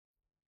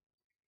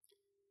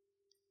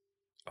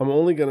I'm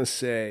only going to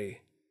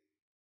say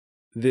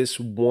this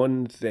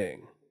one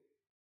thing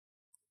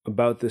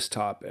about this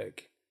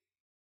topic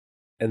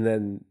and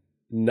then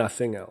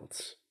nothing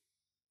else.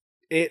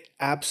 It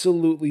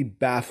absolutely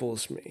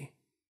baffles me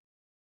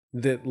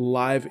that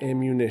live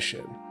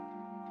ammunition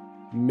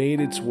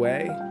made its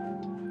way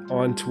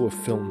onto a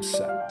film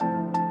set.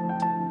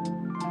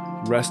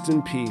 Rest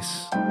in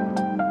peace,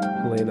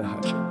 Halyna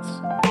Hutchins.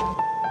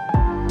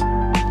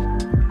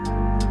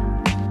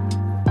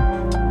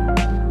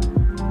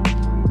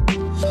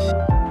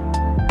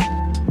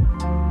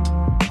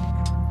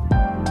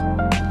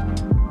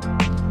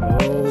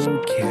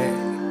 Okay,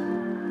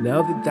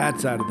 now that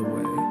that's out of the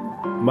way,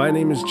 my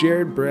name is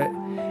Jared Britt,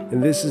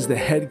 and this is the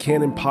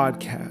Headcanon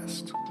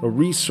Podcast, a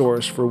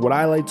resource for what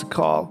I like to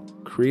call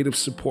creative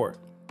support,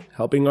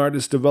 helping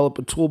artists develop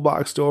a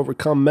toolbox to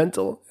overcome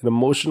mental and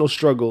emotional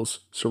struggles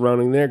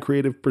surrounding their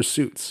creative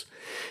pursuits.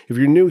 If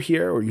you're new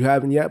here or you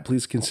haven't yet,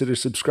 please consider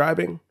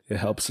subscribing. It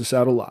helps us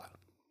out a lot.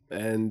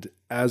 And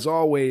as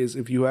always,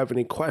 if you have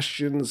any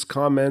questions,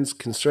 comments,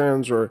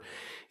 concerns, or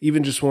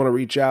even just want to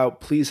reach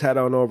out, please head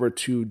on over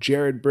to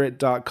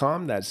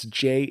jaredbritt.com. That's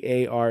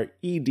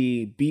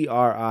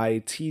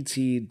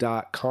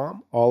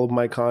JaredBritt.com. All of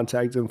my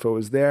contact info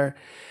is there,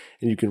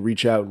 and you can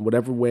reach out in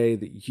whatever way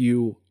that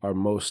you are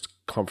most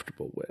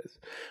comfortable with.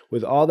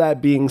 With all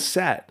that being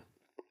said,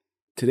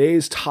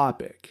 today's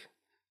topic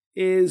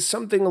is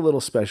something a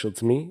little special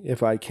to me,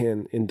 if I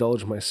can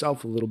indulge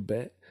myself a little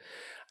bit.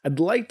 I'd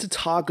like to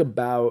talk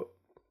about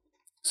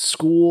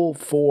school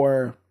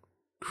for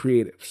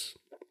creatives.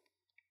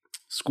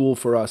 School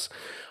for us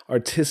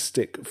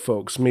artistic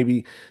folks,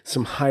 maybe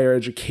some higher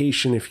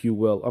education, if you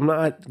will. I'm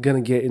not going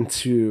to get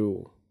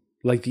into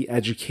like the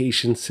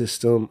education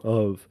system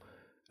of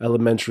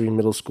elementary,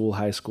 middle school,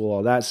 high school,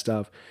 all that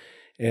stuff,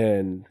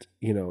 and,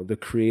 you know, the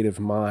creative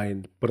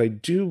mind. But I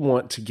do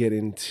want to get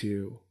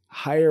into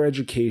higher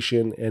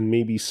education and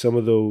maybe some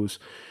of those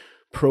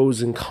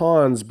pros and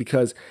cons,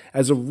 because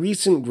as a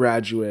recent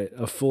graduate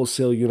of Full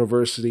Sail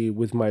University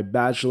with my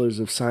Bachelor's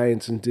of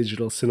Science in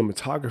Digital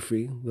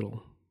Cinematography,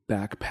 little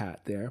back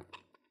pat there,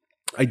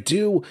 I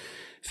do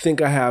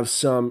think I have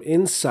some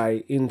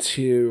insight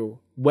into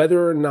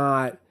whether or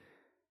not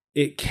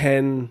it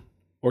can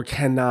or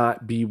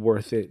cannot be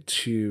worth it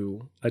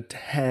to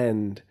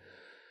attend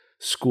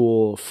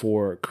school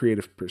for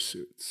creative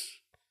pursuits.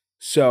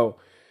 So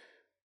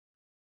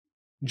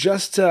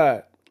just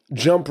to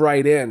jump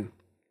right in,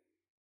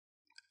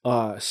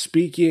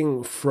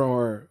 speaking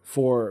for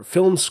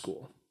film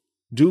school,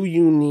 do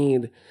you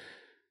need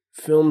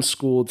film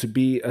school to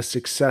be a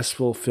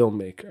successful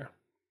filmmaker?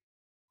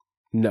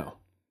 No,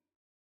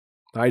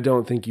 I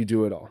don't think you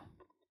do at all.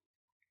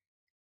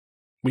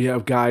 We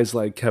have guys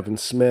like Kevin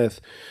Smith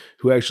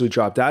who actually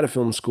dropped out of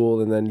film school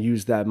and then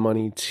used that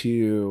money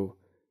to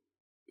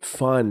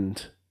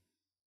fund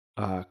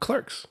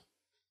Clerks.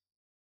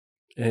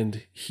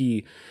 And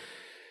he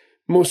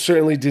most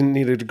certainly didn't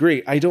need a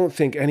degree. I don't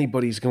think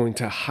anybody's going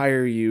to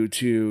hire you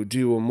to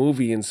do a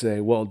movie and say,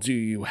 well, do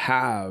you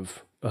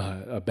have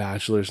a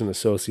bachelor's, an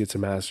associate's, a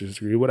master's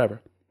degree,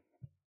 whatever.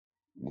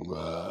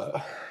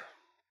 I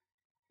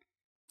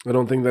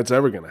don't think that's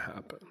ever going to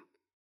happen.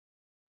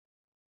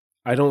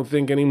 I don't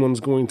think anyone's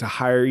going to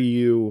hire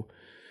you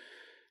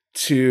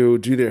to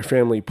do their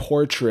family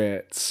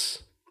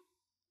portraits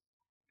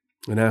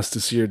and ask to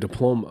see your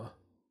diploma.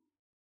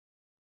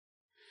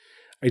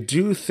 I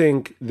do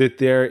think that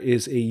there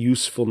is a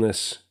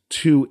usefulness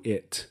to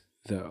it,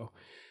 though.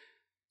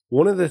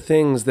 One of the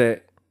things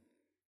that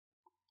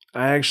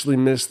I actually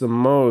miss the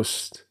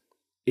most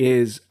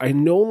is I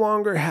no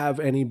longer have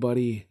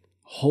anybody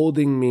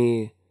holding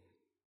me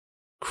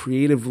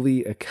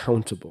creatively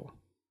accountable.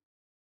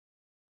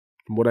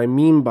 What I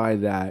mean by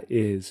that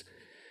is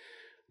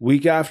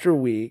week after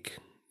week,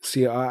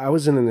 see, I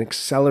was in an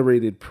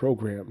accelerated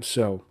program,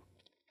 so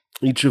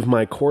each of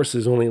my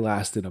courses only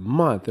lasted a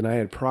month, and I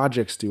had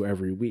projects due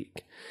every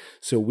week.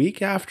 So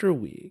week after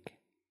week,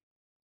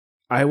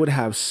 I would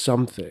have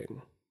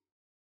something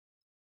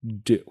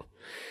due.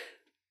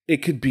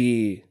 It could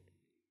be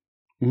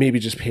maybe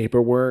just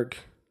paperwork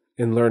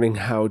and learning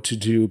how to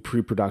do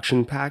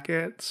pre-production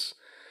packets,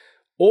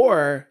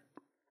 or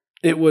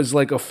it was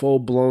like a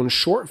full-blown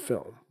short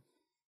film.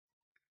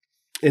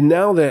 And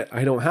now that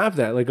I don't have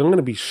that, like, I'm going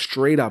to be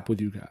straight up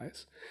with you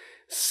guys.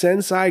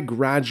 Since I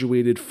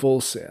graduated Full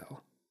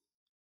Sail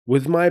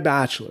with my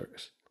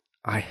bachelor's,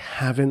 I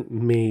haven't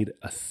made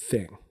a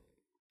thing.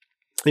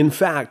 In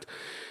fact,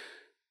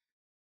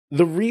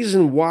 the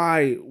reason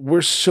why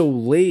we're so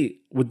late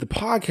with the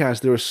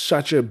podcast, there was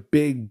such a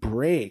big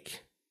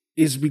break,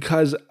 is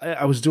because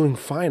I was doing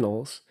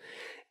finals,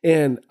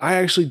 and I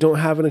actually don't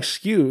have an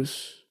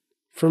excuse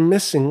for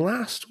missing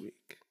last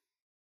week.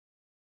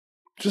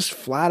 Just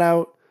flat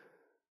out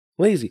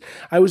lazy.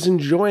 I was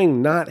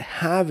enjoying not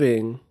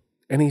having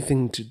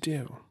anything to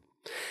do.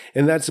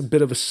 And that's a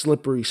bit of a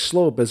slippery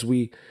slope, as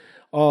we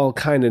all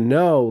kind of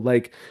know.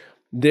 Like,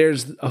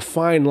 there's a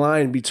fine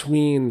line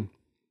between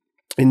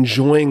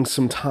enjoying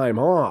some time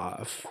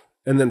off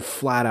and then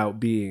flat out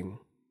being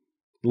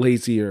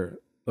lazy or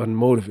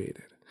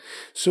unmotivated.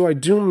 So I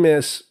do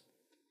miss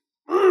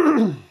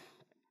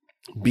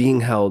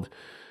being held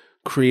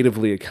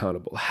creatively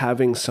accountable,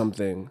 having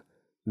something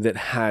that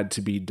had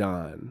to be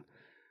done.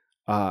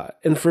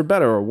 And for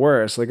better or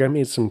worse, like I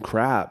made some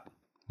crap,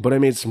 but I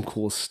made some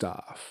cool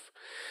stuff.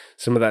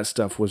 Some of that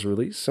stuff was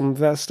released. Some of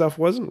that stuff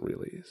wasn't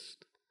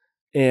released.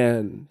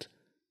 And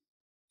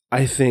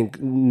I think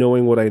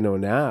knowing what I know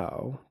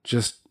now,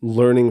 just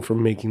learning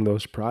from making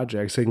those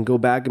projects, I can go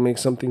back and make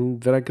something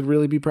that I could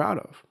really be proud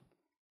of.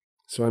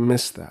 So I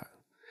miss that.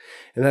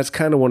 And that's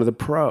kind of one of the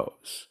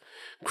pros.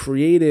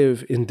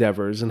 Creative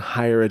endeavors in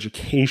higher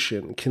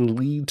education can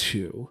lead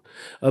to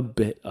a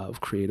bit of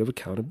creative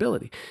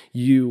accountability.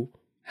 You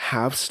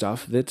have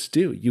stuff that's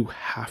due. You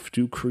have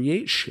to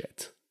create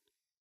shit.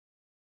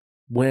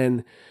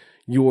 When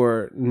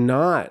you're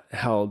not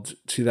held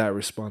to that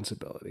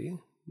responsibility,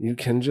 you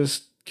can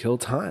just kill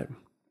time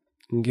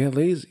and get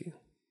lazy,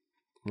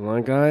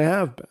 like I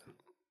have been.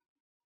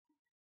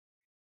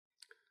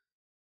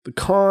 The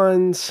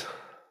cons,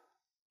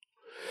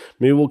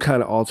 maybe we'll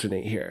kind of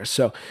alternate here.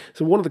 So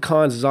one of the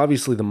cons is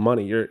obviously the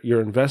money.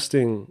 You're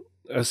investing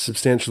a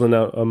substantial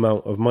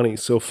amount of money.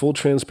 So full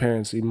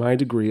transparency, my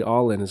degree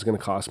all in is going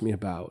to cost me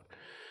about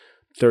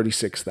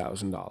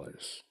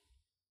 $36,000.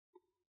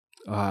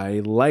 I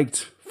liked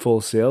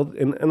Full Sail,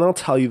 and I'll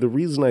tell you the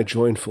reason I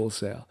joined Full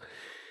Sail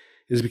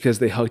is because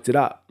they hooked it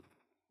up.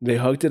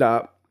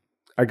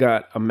 I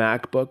got a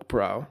MacBook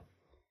Pro.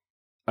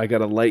 I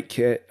got a light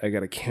kit. I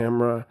got a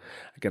camera.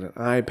 I got an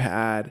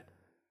iPad.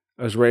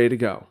 I was ready to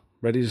go,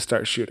 ready to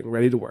start shooting,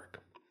 ready to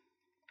work.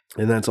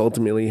 And that's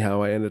ultimately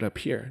how I ended up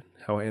here,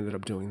 how I ended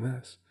up doing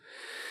this.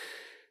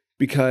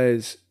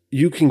 Because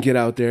you can get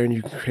out there and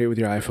you can create with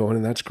your iPhone,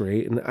 and that's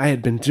great. And I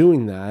had been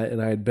doing that,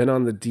 and I had been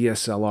on the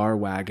DSLR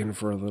wagon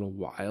for a little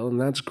while,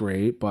 and that's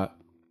great. But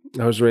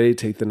I was ready to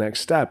take the next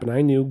step. And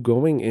I knew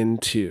going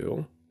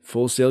into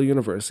Full Sail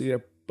University,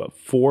 a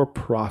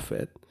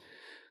for-profit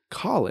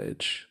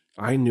college,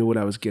 I knew what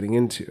I was getting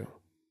into.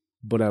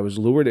 But I was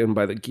lured in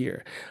by the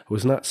gear. I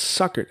was not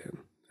suckered in.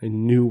 I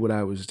knew what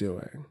I was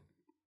doing.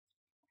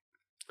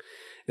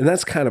 And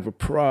that's kind of a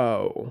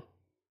pro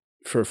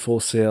for Full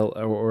Sail,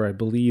 or I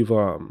believe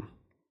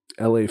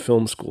LA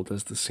Film School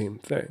does the same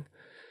thing.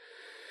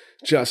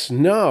 Just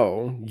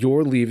know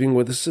you're leaving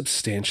with a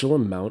substantial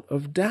amount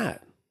of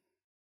debt.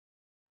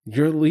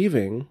 You're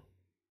leaving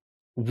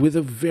with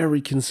a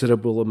very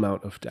considerable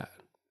amount of debt.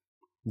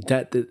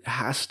 Debt that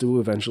has to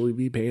eventually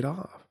be paid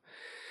off.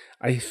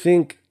 I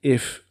think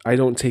if I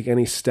don't take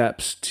any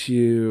steps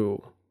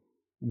to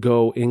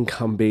go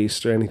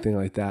income-based or anything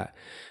like that,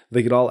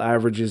 like it all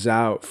averages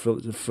out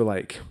for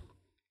like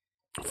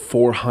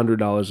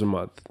 $400 a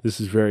month.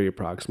 This is very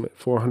approximate.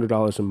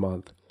 $400 a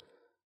month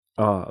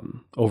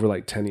over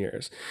like 10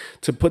 years.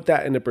 To put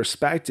that into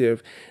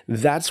perspective,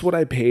 that's what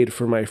I paid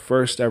for my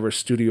first ever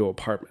studio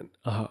apartment.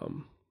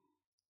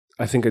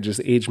 I think I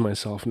just aged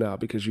myself now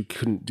because you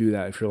couldn't do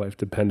that if your life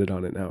depended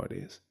on it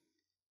nowadays.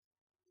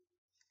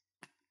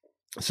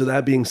 So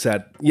that being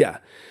said, yeah,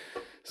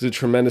 it's a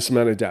tremendous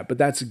amount of debt, but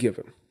that's a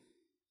given.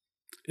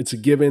 It's a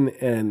given,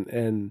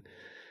 and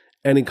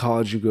any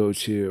college you go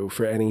to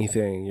for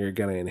anything, you're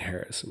going to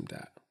inherit some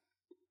debt.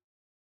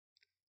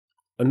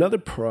 Another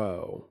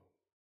pro,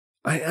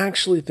 I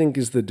actually think,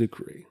 is the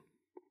degree.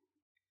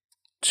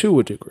 To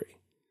a degree.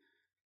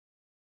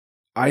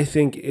 I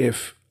think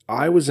if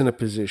I was in a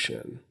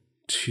position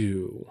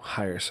to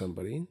hire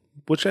somebody,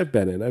 which I've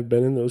been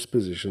in those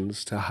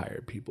positions to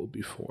hire people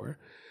before,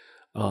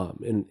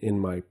 in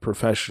my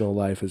professional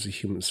life as a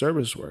human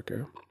service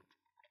worker,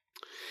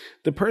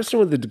 the person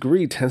with the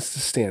degree tends to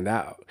stand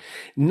out.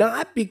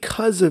 Not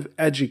because of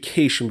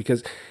education,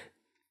 because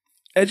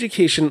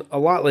education, a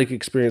lot like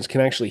experience, can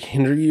actually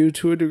hinder you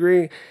to a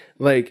degree.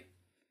 Like,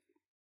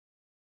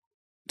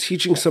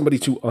 teaching somebody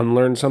to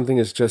unlearn something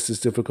is just as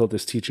difficult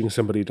as teaching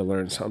somebody to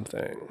learn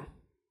something.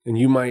 And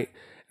you might,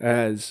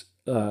 as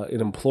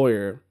an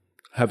employer,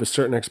 have a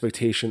certain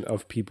expectation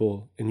of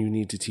people, and you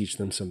need to teach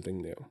them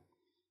something new.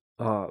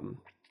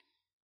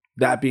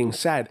 That being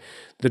said,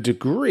 the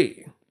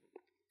degree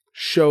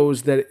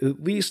shows that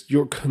at least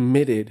you're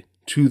committed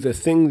to the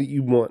thing that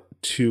you want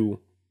to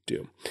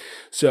do.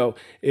 So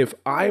if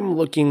I'm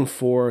looking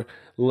for,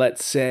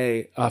 let's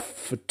say, a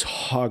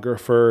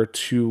photographer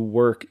to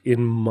work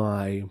in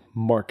my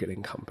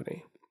marketing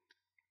company,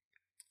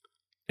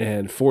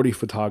 and 40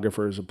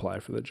 photographers apply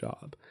for the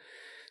job,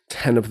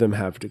 10 of them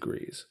have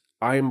degrees,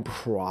 I'm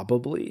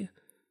probably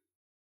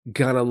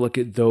gonna look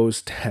at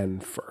those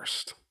 10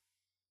 first.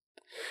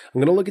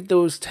 I'm going to look at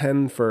those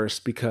 10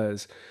 first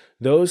because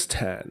those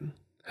 10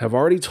 have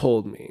already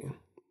told me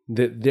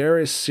that they're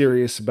as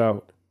serious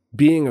about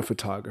being a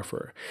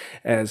photographer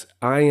as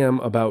I am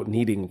about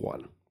needing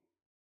one.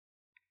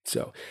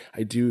 So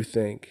I do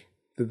think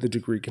that the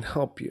degree can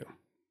help you.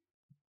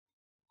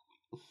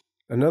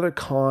 Another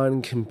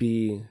con can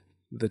be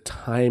the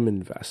time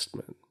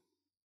investment.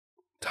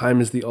 Time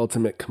is the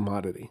ultimate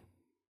commodity.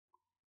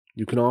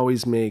 You can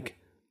always make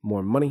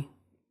more money,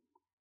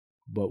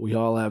 but we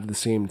all have the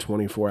same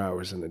 24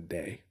 hours in a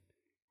day.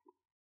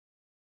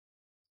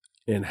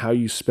 And how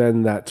you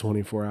spend that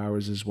 24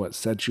 hours is what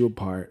sets you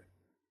apart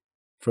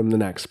from the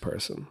next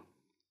person.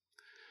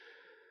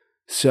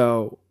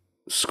 So,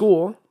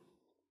 school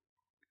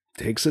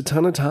takes a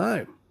ton of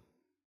time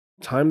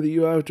that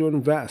you have to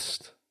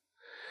invest.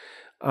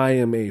 I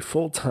am a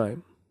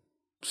full-time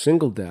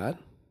single dad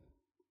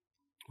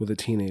with a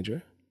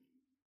teenager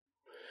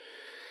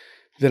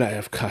that I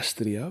have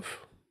custody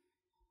of.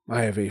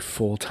 I have a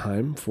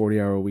full-time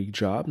 40-hour-a-week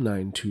job,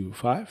 9 to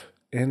 5,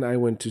 and I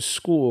went to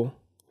school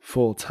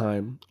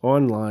full-time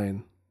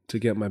online to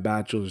get my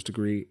bachelor's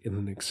degree in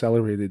an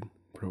accelerated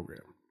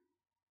program.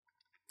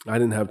 I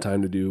didn't have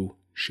time to do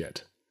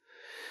shit.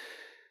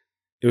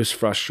 It was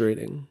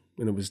frustrating,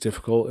 and it was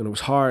difficult, and it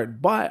was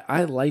hard, but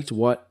I liked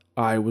what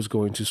I was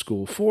going to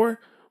school for,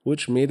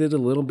 which made it a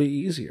little bit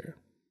easier.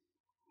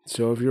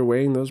 So if you're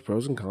weighing those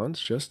pros and cons,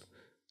 just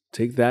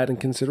take that in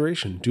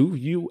consideration. Do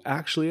you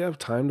actually have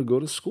time to go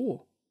to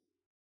school?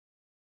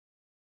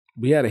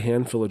 We had a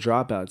handful of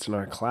dropouts in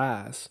our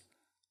class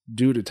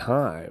due to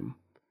time,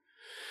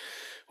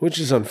 which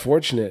is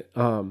unfortunate,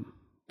 but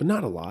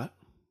not a lot.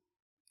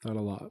 Not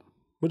a lot.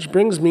 Which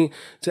brings me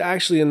to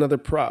actually another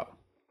pro.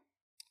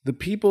 The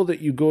people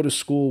that you go to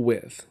school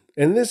with.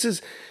 And this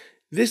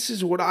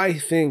is what I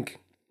think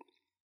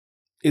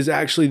is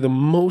actually the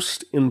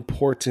most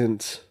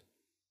important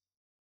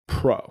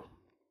pro.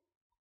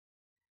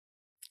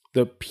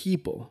 The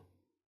people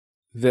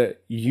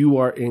that you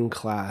are in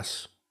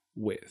class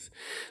with.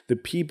 The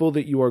people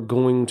that you are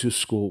going to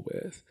school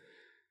with.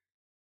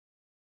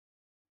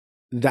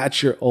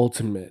 That's your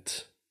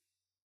ultimate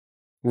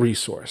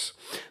resource.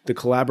 The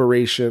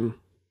collaboration,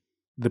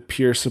 the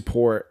peer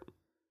support.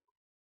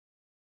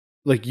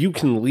 Like, you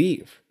can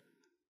leave.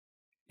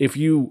 If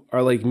you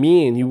are like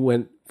me and you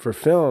went for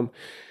film,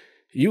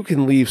 you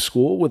can leave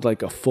school with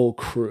like a full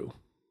crew.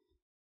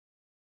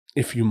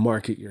 If you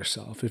market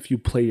yourself, if you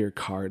play your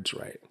cards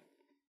right.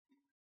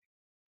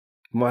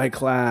 My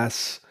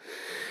class,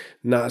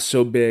 not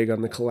so big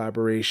on the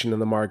collaboration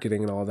and the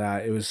marketing and all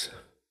that. It was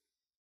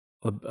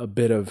a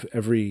bit of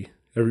every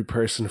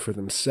person for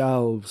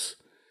themselves,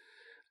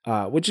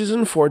 which is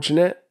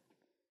unfortunate.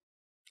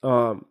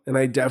 And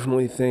I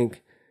definitely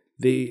think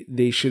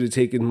they should have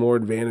taken more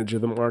advantage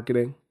of the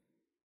marketing,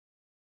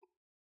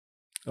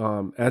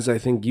 as I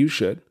think you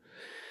should,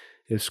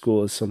 if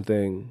school is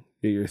something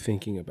that you're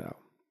thinking about.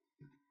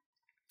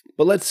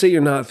 But let's say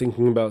you're not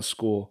thinking about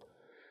school,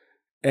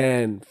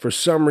 and for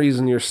some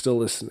reason you're still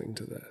listening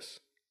to this.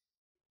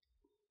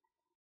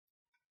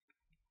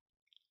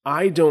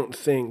 I don't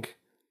think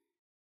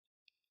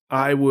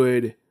I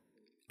would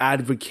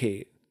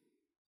advocate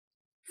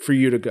for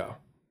you to go.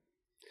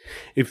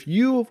 If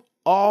you've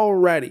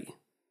already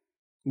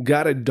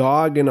got a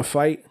dog in a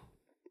fight,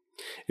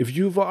 if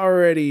you've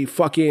already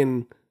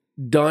fucking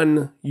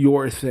done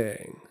your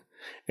thing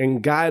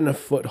and gotten a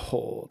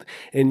foothold,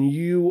 and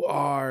you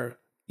are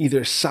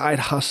either side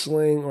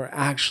hustling or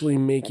actually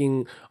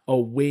making a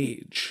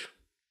wage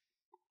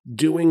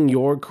doing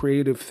your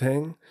creative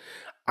thing,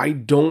 I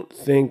don't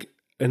think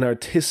an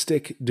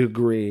artistic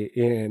degree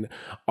in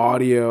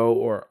audio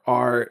or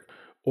art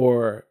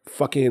or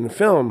fucking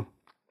film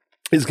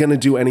is going to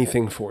do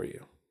anything for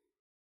you.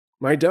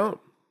 I don't.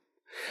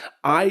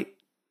 I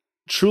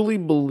truly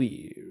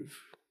believe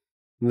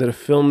that a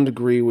film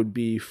degree would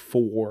be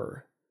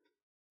for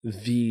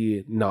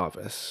the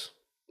novice,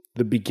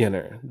 the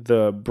beginner,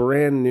 the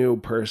brand new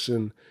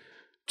person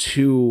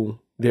to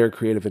their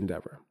creative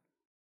endeavor.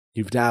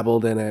 You've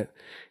dabbled in it.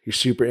 You're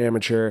super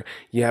amateur.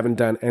 You haven't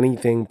done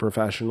anything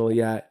professional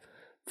yet.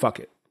 Fuck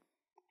it.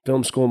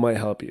 Film school might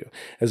help you.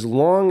 As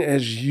long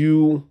as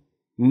you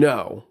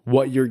know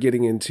what you're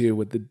getting into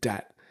with the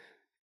debt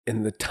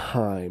and the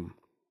time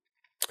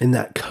and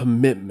that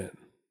commitment,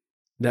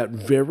 that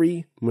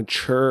very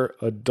mature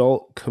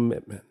adult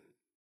commitment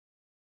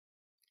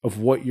of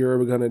what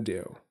you're going to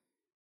do,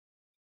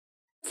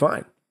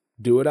 fine,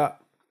 do it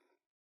up.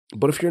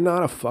 But if you're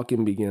not a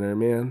fucking beginner,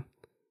 man,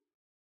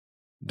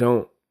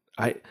 don't.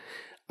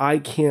 I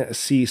can't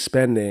see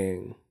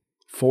spending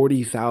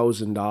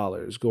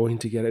 $40,000 going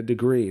to get a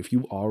degree if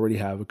you already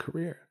have a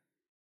career.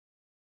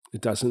 It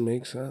doesn't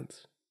make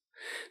sense.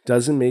 It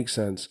doesn't make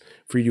sense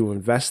for you to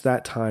invest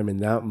that time and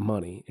that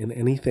money in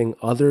anything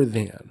other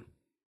than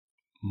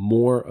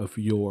more of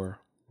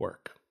your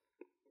work.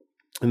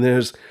 And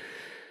there's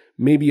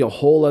maybe a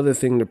whole other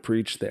thing to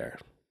preach there.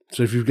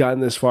 So if you've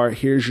gotten this far,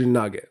 here's your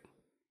nugget.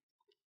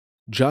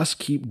 Just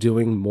keep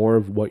doing more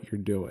of what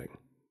you're doing,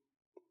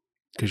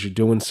 because you're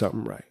doing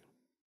something right.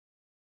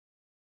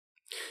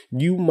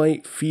 You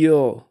might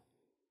feel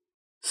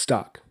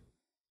stuck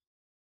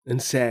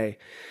and say,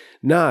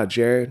 nah,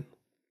 Jared,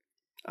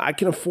 I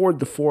can afford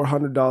the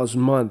 $400 a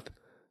month.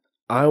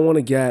 I want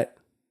to get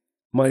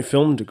my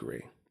film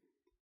degree.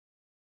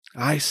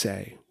 I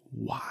say,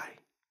 why?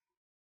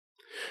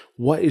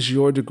 What is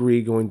your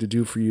degree going to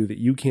do for you that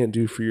you can't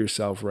do for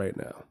yourself right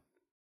now?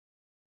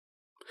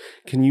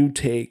 Can you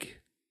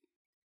take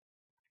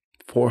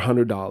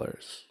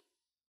 $400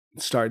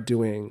 and start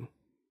doing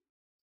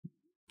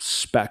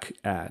spec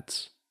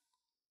ads,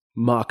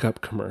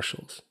 mock-up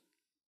commercials,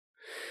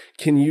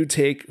 Can you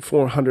take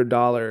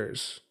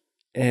 $400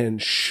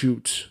 and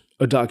shoot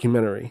a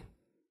documentary?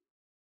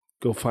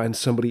 Go find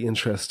somebody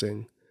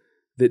interesting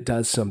that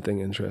does something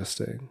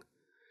interesting.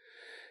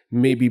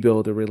 Maybe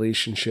build a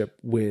relationship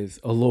with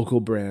a local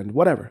brand,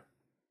 whatever.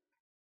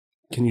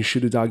 Can you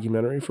shoot a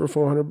documentary for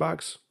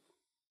 $400?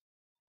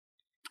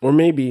 Or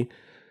maybe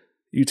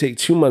you take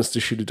 2 months to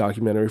shoot a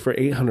documentary for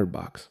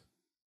 $800,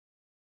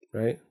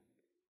 right?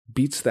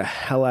 Beats the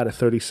hell out of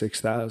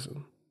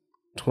 $36,000,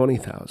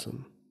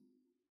 $20,000.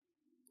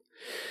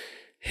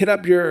 Hit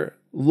up your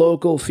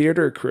local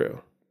theater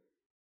crew,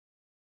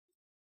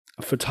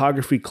 a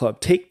photography club.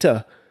 Take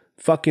to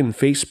fucking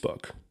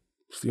Facebook.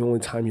 It's the only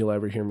time you'll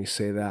ever hear me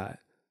say that.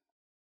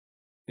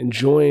 And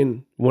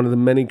join one of the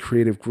many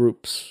creative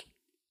groups.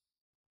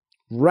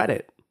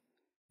 Reddit.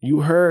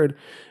 You heard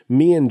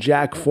me and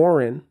Jack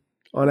Foran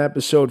on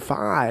episode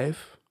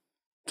 5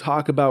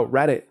 talk about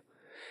Reddit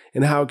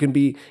and how it can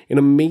be an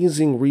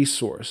amazing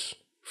resource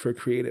for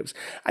creatives.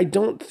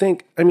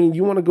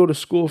 You want to go to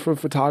school for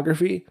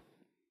photography?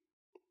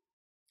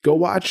 Go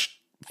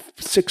watch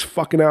 6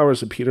 fucking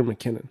hours of Peter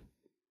McKinnon.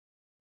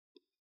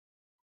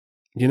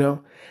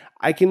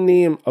 I can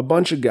name a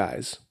bunch of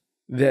guys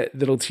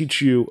that'll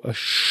teach you a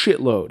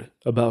shitload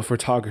about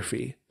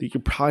photography that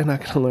you're probably not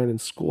going to learn in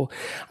school.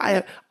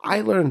 I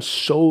learned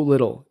so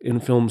little in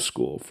film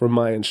school from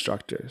my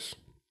instructors.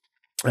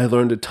 I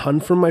learned a ton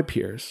from my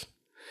peers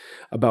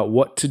about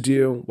what to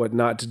do, what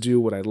not to do,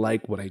 what I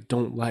like, what I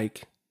don't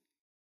like.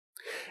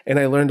 And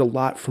I learned a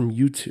lot from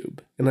YouTube,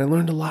 and I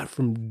learned a lot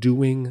from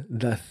doing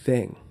the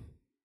thing.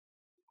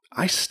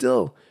 I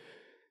still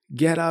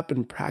get up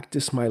and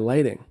practice my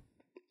lighting.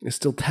 I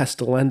still test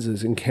the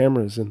lenses and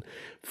cameras and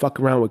fuck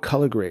around with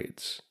color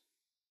grades.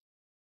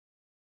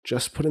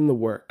 Just put in the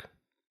work.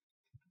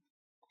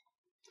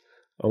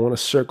 I want to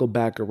circle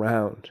back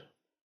around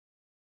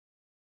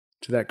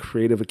to that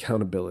creative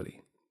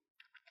accountability.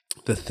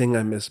 The thing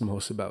I miss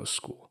most about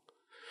school.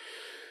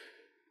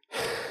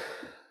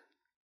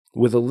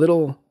 With a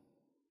little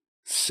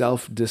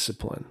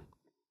self-discipline,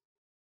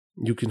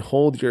 you can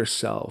hold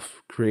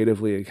yourself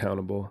creatively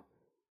accountable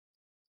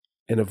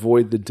and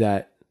avoid the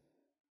debt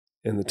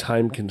and the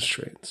time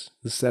constraints.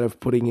 Instead of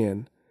putting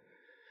in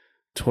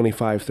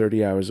 25,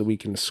 30 hours a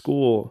week into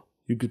school,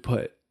 you could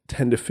put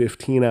 10 to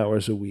 15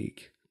 hours a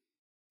week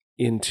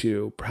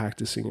into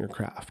practicing your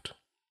craft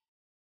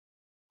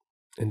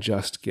and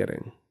just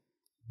getting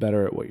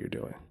better at what you're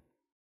doing.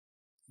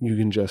 You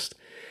can just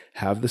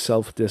have the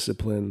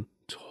self-discipline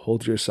to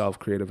hold yourself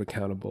creatively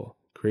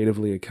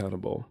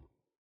accountable.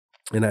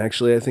 And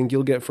actually, I think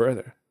you'll get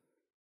further.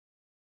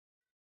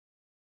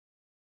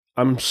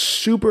 I'm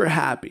super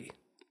happy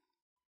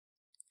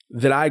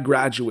that I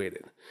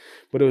graduated,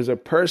 but it was a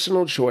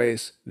personal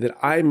choice that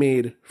I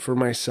made for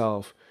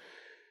myself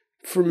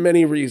for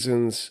many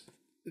reasons,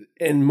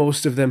 and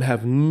most of them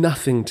have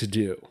nothing to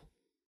do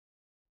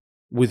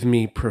with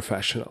me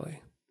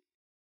professionally.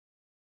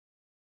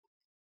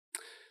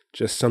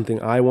 Just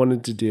something I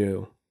wanted to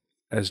do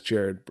as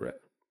Jared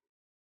Britt.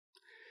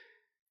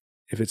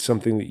 If it's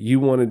something that you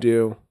want to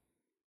do,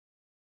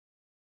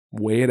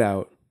 weigh it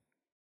out,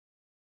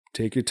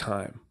 take your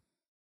time,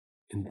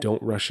 and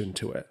don't rush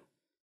into it.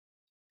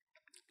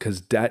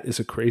 Because debt is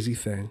a crazy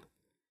thing,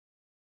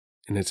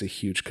 and it's a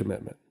huge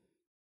commitment.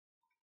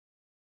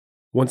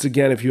 Once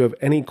again, if you have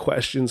any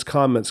questions,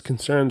 comments,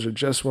 concerns, or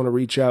just want to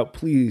reach out,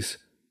 please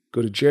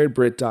go to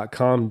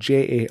jaredbritt.com,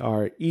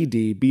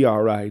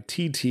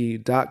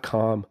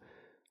 jaredbritt.com,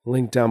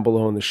 link down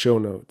below in the show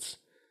notes.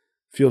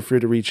 Feel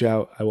free to reach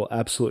out. I will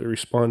absolutely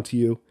respond to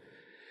you.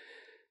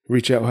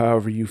 Reach out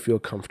however you feel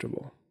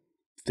comfortable.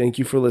 Thank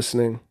you for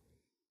listening.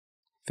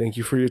 Thank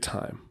you for your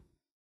time.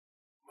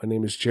 My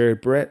name is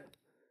Jared Britt,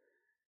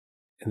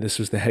 and this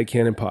was the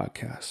Headcanon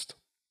Podcast.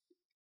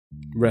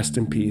 Rest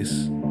in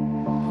peace,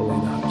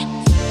 Helena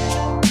Hutchins.